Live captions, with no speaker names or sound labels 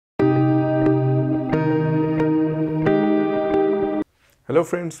Hello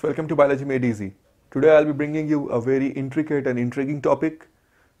friends, welcome to Biology Made Easy. Today I'll be bringing you a very intricate and intriguing topic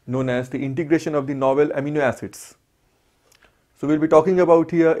known as the integration of the novel amino acids. So we'll be talking about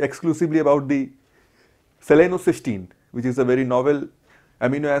here exclusively about the selenocysteine, which is a very novel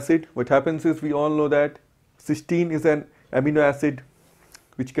amino acid. What happens is we all know that cysteine is an amino acid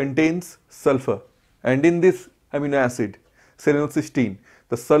which contains sulfur, and in this amino acid selenocysteine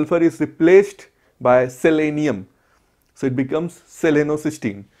the sulfur is replaced by selenium. So it becomes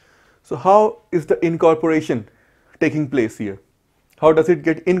selenocysteine. So how is the incorporation taking place here? How does it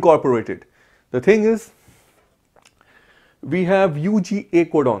get incorporated? The thing is, we have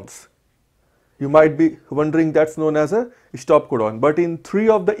UGA codons. You might be wondering that's known as a stop codon. But in 3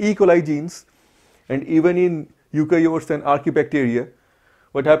 of the E. coli genes and even in eukaryotes and archaebacteria,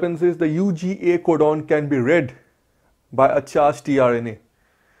 what happens is the UGA codon can be read by a charged tRNA.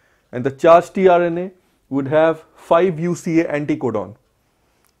 And the charged tRNA would have 5 UCA anticodon.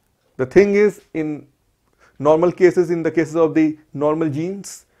 The thing is, in normal cases, in the cases of the normal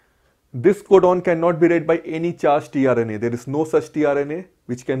genes, this codon cannot be read by any charged tRNA. There is no such tRNA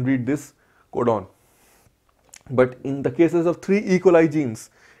which can read this codon. But in the cases of 3 E. coli genes,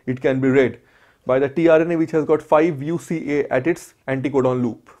 it can be read by the tRNA which has got 5 UCA at its anticodon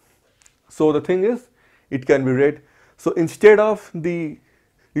loop. So the thing is, it can be read. So instead of the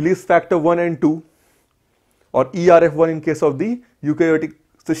release factor 1 and 2, or ERF1 in case of the eukaryotic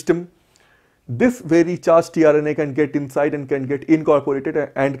system, this very charged tRNA can get inside and can get incorporated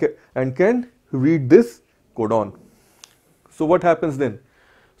and can read this codon. So what happens then?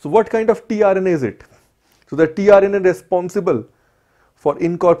 So what kind of tRNA is it? So the tRNA responsible for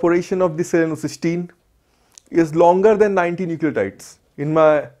incorporation of the selenocysteine is longer than 90 nucleotides. In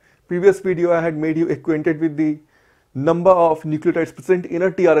my previous video, I had made you acquainted with the number of nucleotides present in a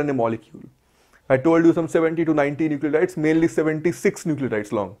tRNA molecule. I told you some 70 to 90 nucleotides, mainly 76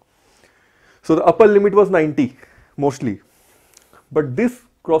 nucleotides long. So the upper limit was 90 mostly, but this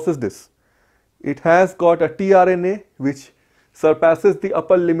crosses this. It has got a tRNA which surpasses the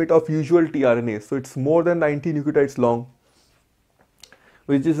upper limit of usual tRNA. So it's more than 90 nucleotides long,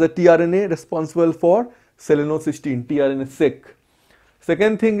 which is the tRNA responsible for selenocysteine, tRNA-seq.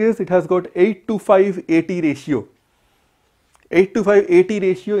 Second thing is, it has got 8 to 5 AT ratio. 8 to 5 AT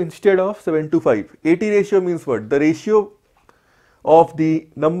ratio instead of 7 to 5. AT ratio means what? The ratio of the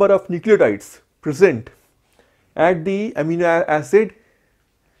number of nucleotides present at the amino acid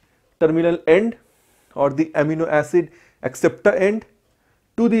terminal end or the amino acid acceptor end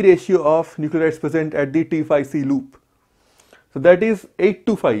to the ratio of nucleotides present at the T5C loop. So that is 8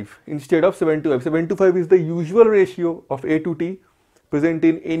 to 5 instead of 7 to 5. 7 to 5 is the usual ratio of A to T present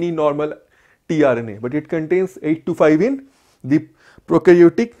in any normal tRNA, but it contains 8 to 5 in the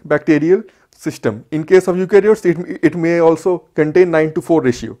prokaryotic bacterial system. In case of eukaryotes, it may also contain 9 to 4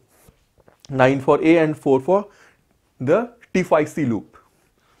 ratio, 9 for A and 4 for the T5C loop.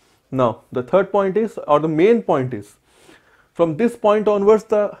 Now the third point is, or the main point is, from this point onwards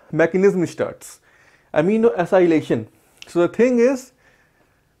the mechanism starts, amino acylation. So the thing is,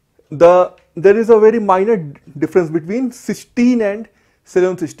 there is a very minor difference between cysteine and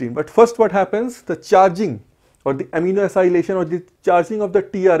selenocysteine. But first what happens, the charging or the amino acylation or the charging of the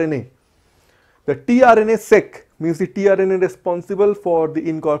tRNA. The tRNA-seq means the tRNA responsible for the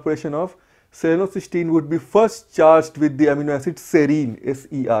incorporation of selenocysteine would be first charged with the amino acid serine,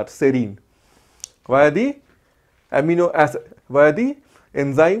 S-E-R, serine, via the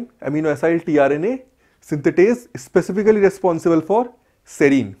enzyme amino acyl tRNA synthetase specifically responsible for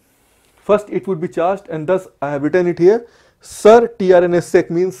serine. First it would be charged, and thus I have written it here. Ser tRNA-seq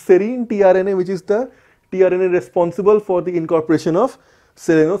means serine tRNA, which is the tRNA responsible for the incorporation of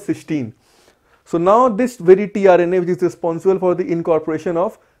selenocysteine. So now this very tRNA which is responsible for the incorporation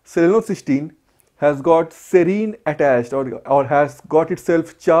of selenocysteine has got serine attached or has got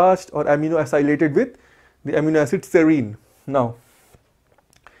itself charged or amino acylated with the amino acid serine. Now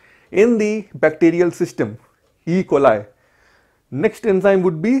in the bacterial system, E. coli, next enzyme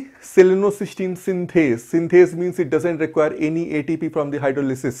would be selenocysteine synthase. Synthase means it doesn't require any ATP from the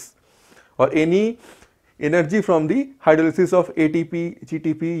hydrolysis or any energy from the hydrolysis of ATP,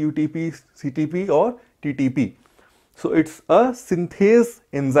 GTP, UTP, CTP or TTP. So it's a synthase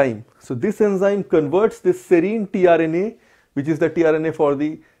enzyme. So this enzyme converts this serine tRNA, which is the tRNA for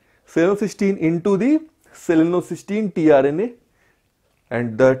the selenocysteine, into the selenocysteine tRNA,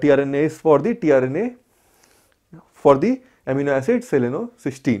 and the tRNA is for the tRNA for the amino acid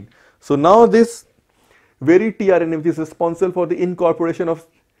selenocysteine. So now this very tRNA which is responsible for the incorporation of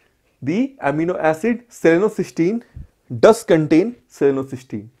the amino acid selenocysteine does contain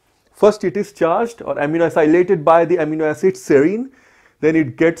selenocysteine. First it is charged or amino acylated by the amino acid serine. then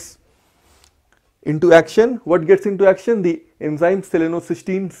it gets into action. What gets into action? The enzyme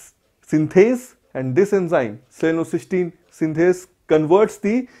selenocysteine synthase, and this enzyme selenocysteine synthase converts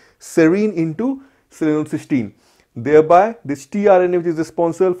the serine into selenocysteine. Thereby this tRNA, which is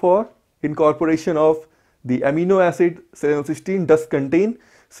responsible for incorporation of the amino acid selenocysteine, does contain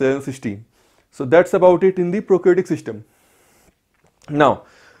selenocysteine. So that's about it in the prokaryotic system. Now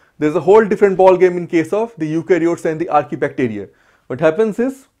there's a whole different ball game in case of the eukaryotes and the archaebacteria. What happens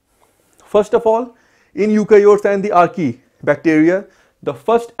is, first of all, in eukaryotes and the archaebacteria, the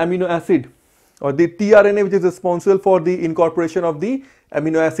first amino acid or the tRNA which is responsible for the incorporation of the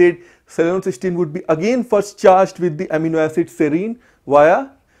amino acid selenocysteine would be again first charged with the amino acid serine via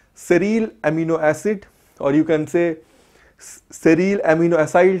seryl amino acid, or you can say seryl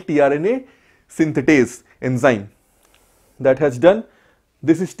aminoacyl tRNA synthetase enzyme that has done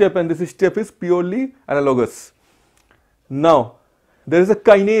this step, and this step is purely analogous. Now there is a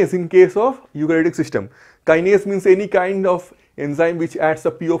kinase in case of eukaryotic system. Kinase means any kind of enzyme which adds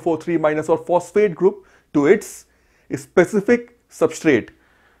a PO43 minus or phosphate group to its specific substrate.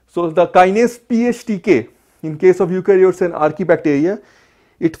 So the kinase PHTK in case of eukaryotes and archaebacteria,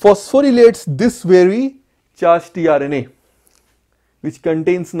 it phosphorylates this very charged tRNA which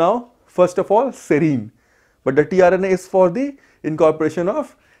contains now first of all serine, but the tRNA is for the incorporation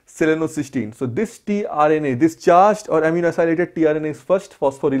of selenocysteine. So this tRNA, this charged or aminoacylated tRNA is first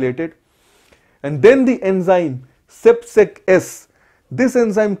phosphorylated, and then the enzyme SEPSEC-S, this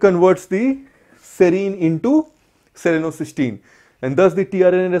enzyme converts the serine into selenocysteine, and thus the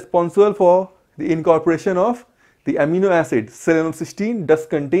tRNA responsible for the incorporation of the amino acid selenocysteine does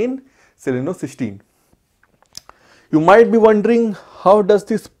contain selenocysteine. You might be wondering, how does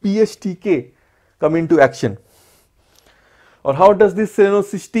this PHTK come into action, or how does this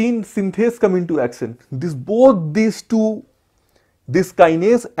selenocysteine synthase come into action? Both these two, this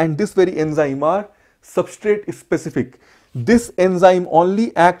kinase and this very enzyme, are substrate specific. This enzyme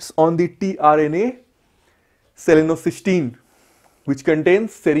only acts on the tRNA selenocysteine which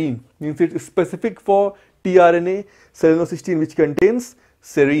contains serine, means it is specific for tRNA selenocysteine which contains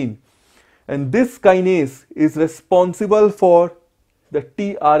serine, and this kinase is responsible for the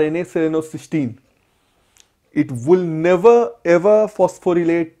tRNA selenocysteine. It will never ever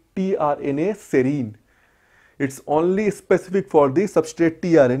phosphorylate tRNA serine. It's only specific for the substrate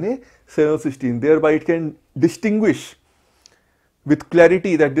tRNA selenocysteine. Thereby it can distinguish with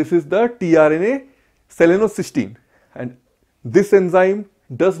clarity that this is the tRNA selenocysteine, and this enzyme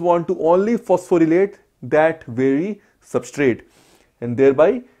does want to only phosphorylate that very substrate, and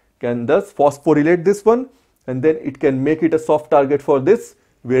thereby can thus phosphorylate this one, and then it can make it a soft target for this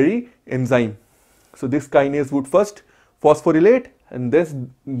very enzyme. So this kinase would first phosphorylate, and this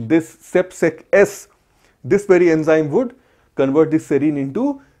SEPSEC-S, this very enzyme would convert this serine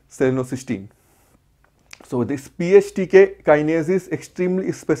into selenocysteine. So this PHTK kinase is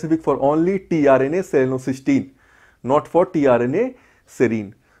extremely specific for only tRNA selenocysteine, not for tRNA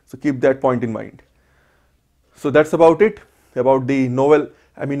serine. So keep that point in mind. So that's about it about the novel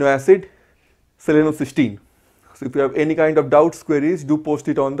amino acid selenocysteine. So if you have any kind of doubts, queries, do post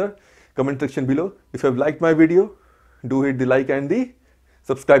it on the comment section below. If you have liked my video, do hit the like and the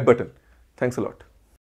subscribe button. Thanks a lot.